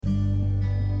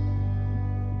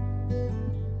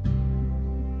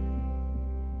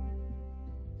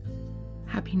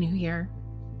Happy New Year.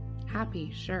 Happy,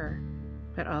 sure,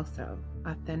 but also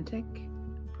authentic,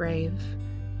 brave,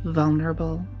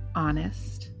 vulnerable,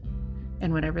 honest,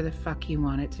 and whatever the fuck you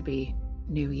want it to be.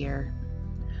 New Year.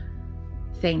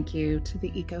 Thank you to the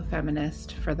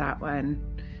Ecofeminist for that one.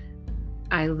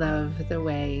 I love the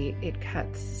way it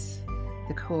cuts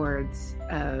the cords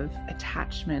of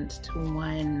attachment to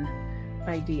one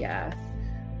idea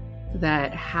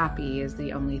that happy is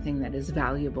the only thing that is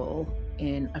valuable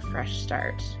in a fresh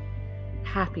start.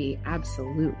 Happy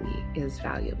absolutely is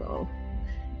valuable.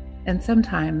 And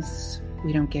sometimes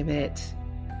we don't give it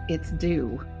its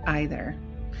due either.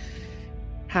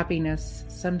 Happiness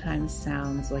sometimes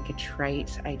sounds like a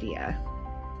trite idea,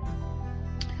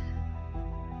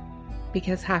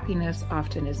 because happiness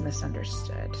often is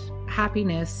misunderstood.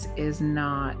 Happiness is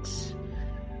not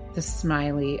the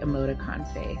smiley emoticon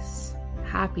face.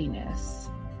 Happiness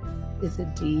is a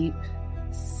deep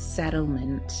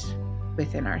settlement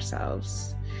within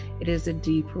ourselves. It is a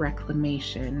deep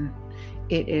reclamation.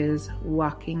 It is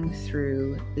walking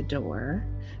through the door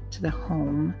to the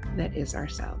home that is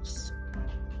ourselves.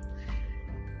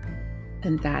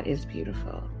 And that is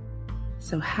beautiful.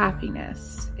 So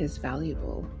happiness is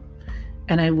valuable.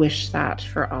 And I wish that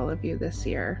for all of you this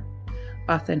year.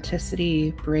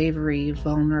 Authenticity, bravery,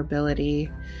 vulnerability,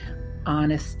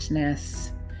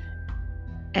 honestness,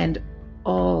 and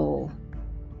all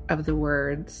of the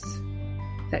words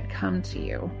that come to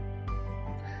you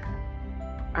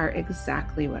are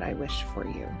exactly what I wish for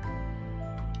you.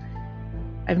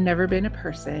 I've never been a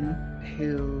person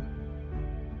who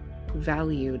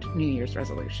valued New Year's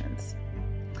resolutions.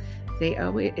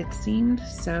 It seemed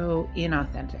so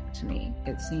inauthentic to me.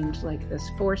 It seemed like this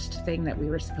forced thing that we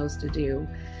were supposed to do.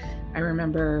 I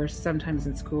remember sometimes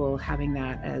in school having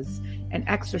that as an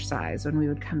exercise when we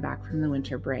would come back from the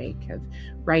winter break of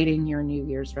writing your New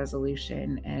Year's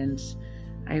resolution. And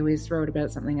I always wrote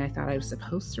about something I thought I was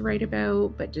supposed to write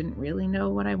about, but didn't really know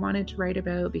what I wanted to write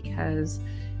about because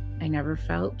I never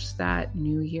felt that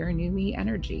New Year, New Me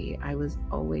energy. I was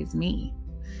always me.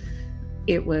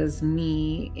 It was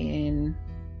me in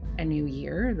a new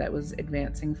year that was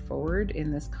advancing forward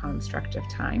in this construct of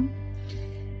time,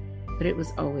 but it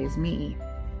was always me.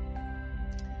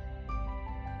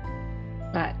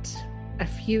 But a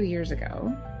few years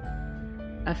ago,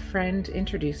 a friend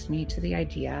introduced me to the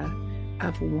idea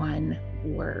of one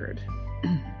word.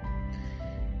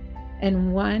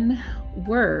 And one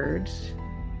word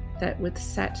that would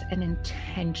set an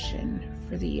intention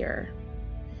for the year.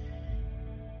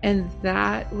 And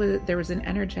there was an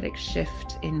energetic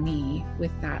shift in me with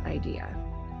that idea.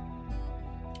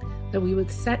 That we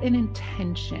would set an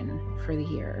intention for the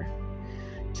year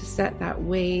to set that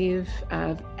wave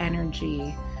of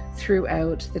energy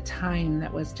throughout the time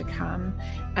that was to come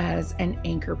as an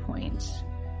anchor point,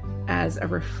 as a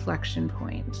reflection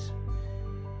point,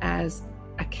 as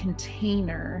a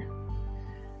container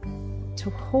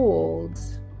to hold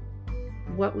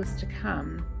what was to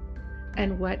come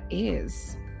and what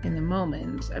is in the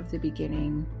moment of the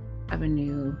beginning of a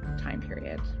new time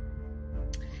period.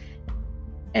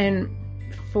 And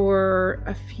for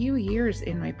a few years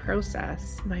in my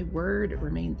process, my word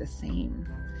remained the same.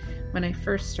 When I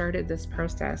first started this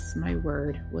process, my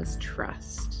word was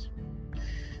trust.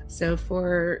 So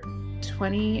for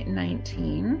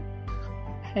 2019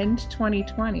 and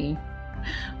 2020,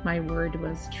 my word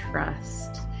was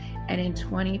trust. And in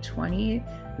 2020,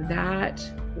 that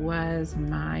was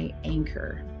my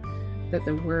anchor, that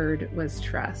the word was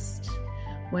trust.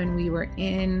 When we were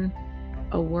in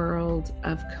a world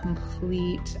of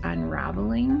complete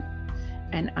unraveling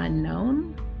and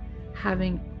unknown,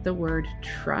 having the word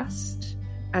trust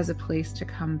as a place to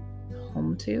come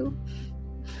home to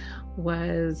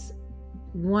was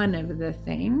one of the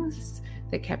things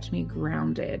that kept me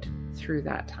grounded through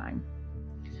that time,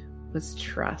 was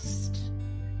trust.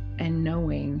 And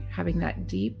knowing, having that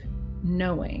deep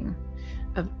knowing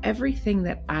of everything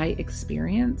that I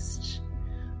experienced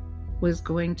was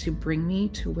going to bring me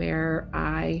to where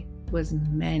I was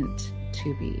meant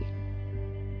to be.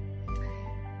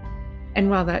 And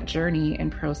while that journey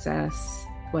and process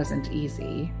wasn't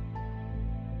easy,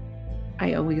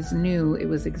 I always knew it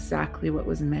was exactly what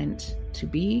was meant to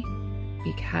be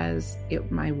because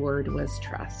my word was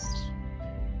trust.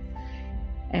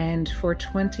 And for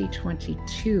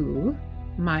 2022,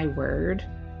 my word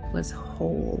was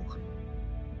whole.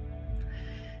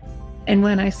 And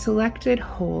when I selected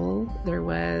whole, there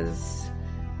was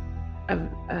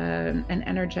an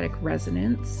energetic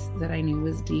resonance that I knew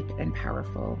was deep and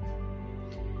powerful.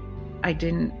 I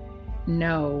didn't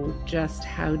know just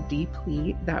how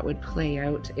deeply that would play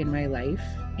out in my life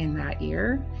in that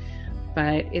year,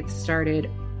 but it started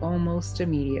almost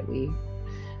immediately.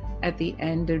 At the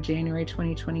end of January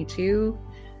 2022,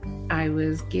 I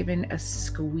was given a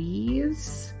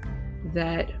squeeze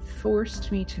that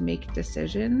forced me to make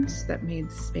decisions that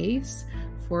made space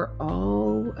for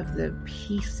all of the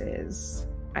pieces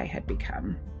I had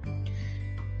become,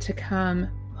 to come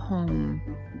home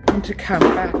and to come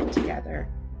back together.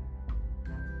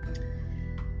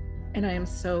 And I am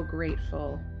so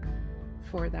grateful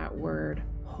for that word,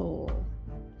 whole.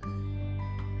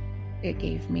 It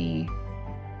gave me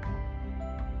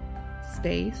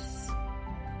space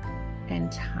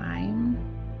and time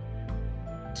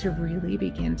to really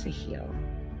begin to heal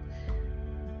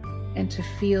and to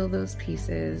feel those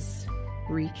pieces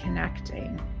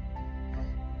reconnecting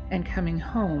and coming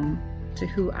home to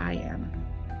who I am.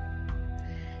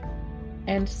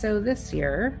 And so this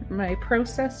year, my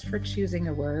process for choosing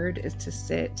a word is to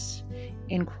sit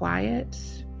in quiet.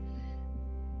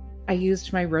 I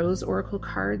used my Rose Oracle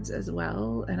cards as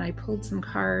well, and I pulled some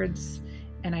cards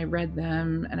and I read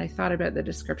them and I thought about the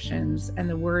descriptions, and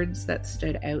the words that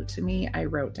stood out to me, I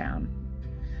wrote down.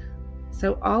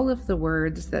 So all of the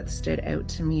words that stood out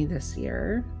to me this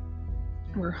year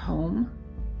were home,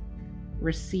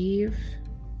 receive,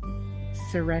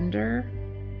 surrender,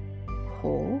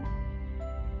 whole,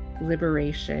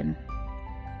 liberation,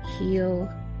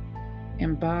 heal,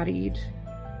 embodied,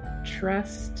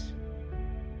 trust,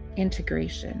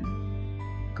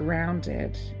 integration,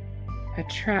 grounded,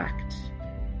 attract,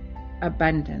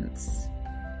 abundance,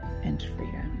 and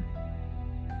freedom.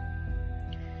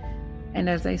 And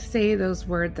as I say those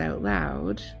words out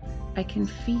loud, I can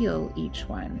feel each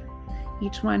one.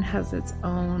 Each one has its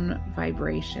own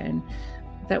vibration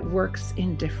that works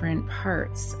in different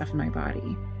parts of my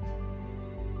body.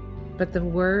 But the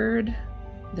word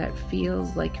that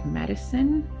feels like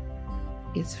medicine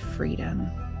is freedom.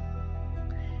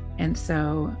 And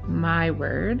so my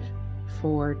word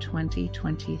for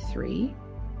 2023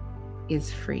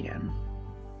 is freedom.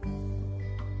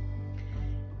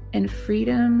 And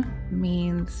freedom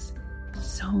means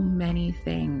so many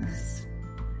things.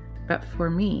 But for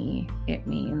me, it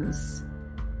means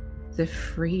the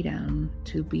freedom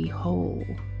to be whole,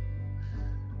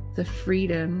 the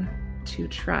freedom to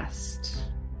trust,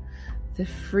 the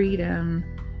freedom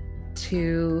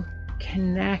to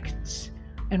connect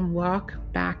and walk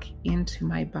back into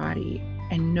my body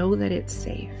and know that it's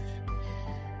safe,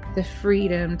 the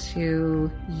freedom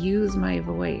to use my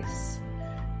voice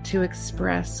to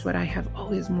express what I have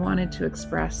always wanted to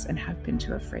express and have been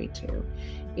too afraid to.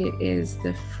 It is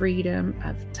the freedom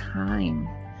of time,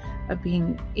 of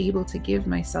being able to give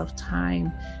myself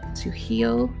time to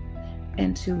heal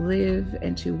and to live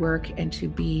and to work and to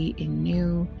be in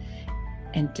new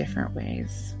and different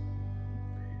ways.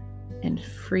 And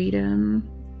freedom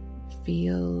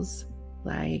feels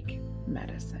like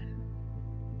medicine.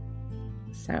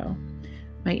 So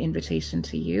my invitation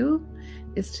to you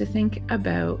is to think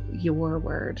about your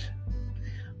word.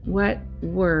 What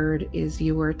word is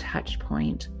your touch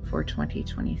point for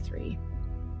 2023?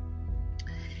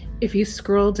 If you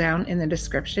scroll down in the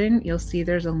description, you'll see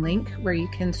there's a link where you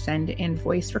can send in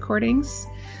voice recordings.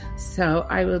 So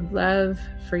I would love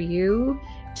for you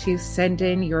to send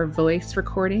in your voice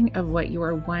recording of what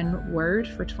your one word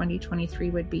for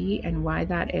 2023 would be and why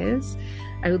that is.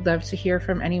 I would love to hear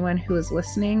from anyone who is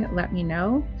listening. Let me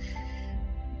know.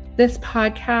 This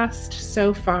podcast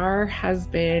so far has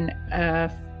been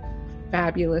a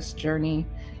fabulous journey.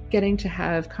 Getting to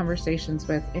have conversations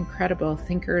with incredible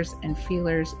thinkers and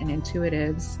feelers and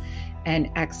intuitives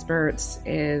and experts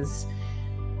is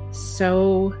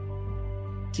so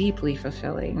deeply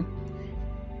fulfilling.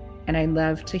 And I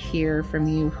love to hear from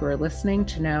you who are listening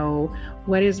to know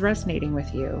what is resonating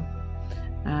with you.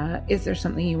 Is there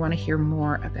something you want to hear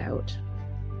more about?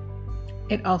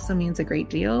 It also means a great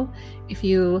deal if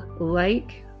you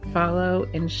like, follow,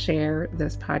 and share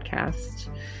this podcast.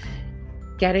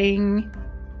 Getting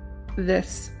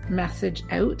this message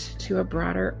out to a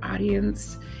broader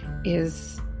audience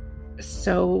is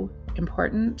so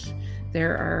important.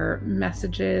 There are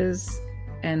messages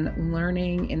and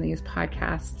learning in these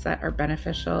podcasts that are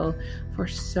beneficial for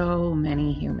so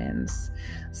many humans.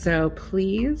 So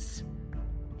please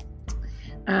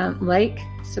like,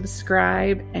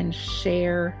 subscribe, and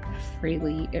share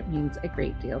freely. It means a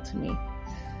great deal to me.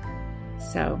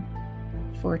 So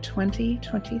for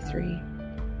 2023,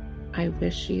 I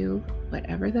wish you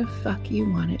whatever the fuck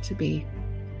you want it to be.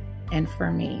 And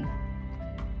for me,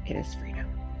 it is freedom.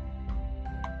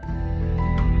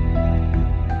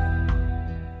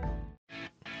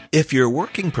 If you're a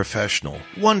working professional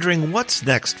wondering what's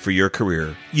next for your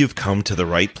career, you've come to the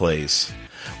right place.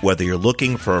 Whether you're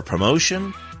looking for a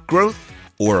promotion, growth,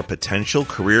 or a potential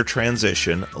career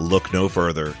transition, look no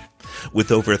further.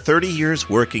 With over 30 years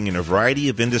working in a variety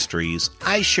of industries,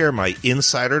 I share my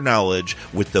insider knowledge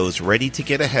with those ready to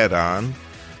get ahead on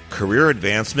Career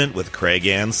Advancement with Craig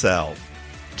Ansell.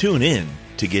 Tune in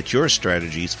to get your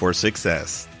strategies for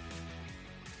success.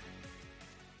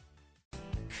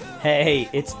 Hey,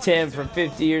 it's Tim from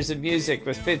 50 Years of Music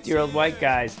with 50-Year-Old White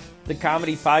Guys, the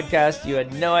comedy podcast you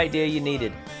had no idea you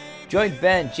needed. Join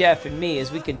Ben, Jeff, and me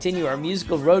as we continue our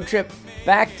musical road trip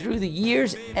back through the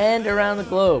years and around the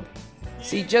globe.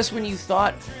 See, just when you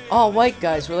thought all white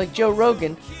guys were like Joe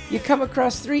Rogan, you come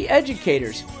across three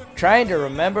educators trying to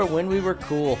remember when we were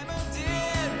cool.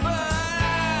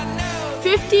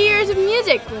 50 Years of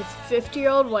Music with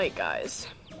 50-Year-Old White Guys.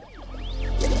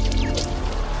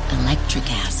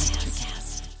 Electricast.